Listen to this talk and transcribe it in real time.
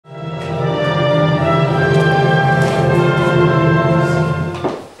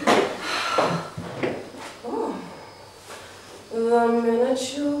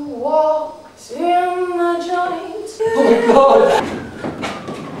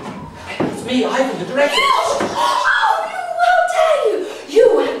me, I'm the director. Oh, how dare you! You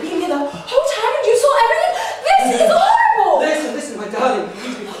have been here the whole time and you saw everything. This is horrible! Listen, my darling,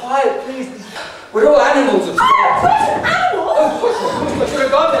 please be quiet, please. We're all animals of What? Animals? Of course, but you're a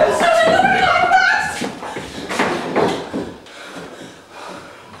goddess.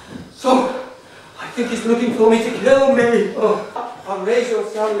 So, I think he's looking for me to kill me. Oh, I'll raise your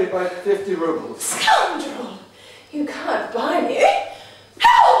salary by 50 rubles. Scoundrel! You can't buy me.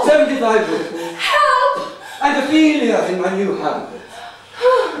 Help! 75 rubles. Help! And Ophelia in my new hamlet.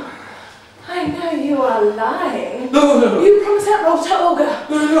 I know you are lying. No. You promised that role to Olga.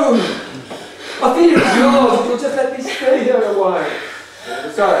 No. Ophelia is yours. If you'll just let me stay here a while.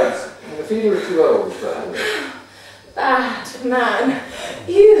 Besides, Ophelia is too old for her. Bad man.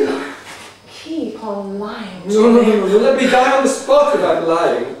 You keep on lying to me. No. Let me die on the spot if I'm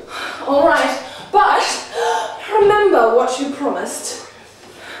lying. All right, but remember what you promised.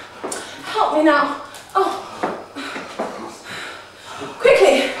 Help me now. Oh.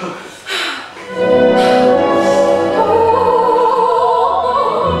 Quickly.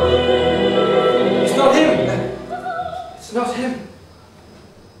 It's not him. It's not him.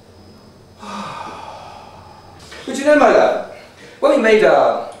 But you know, my love, when we made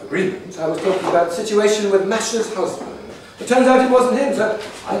our agreement, I was talking about the situation with Masha's husband. It turns out it wasn't him, so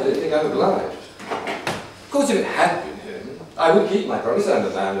I didn't think I would lie. Of course, if it had been him, I would keep my promise. I'm the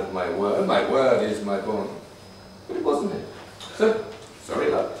man of my word. My word is my bond. But it wasn't him. So, sorry,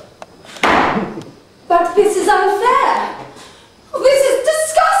 love. But this is unfair. This is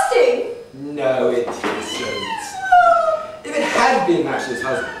disgusting. No, it isn't. If it had been Masha's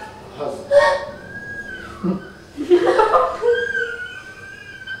husband.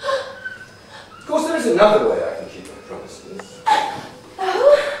 Of course, there is another way I can keep my promises.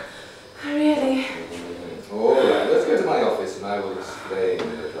 Oh, really? All right, let's go to my office and I will explain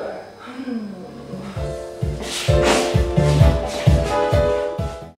the plan.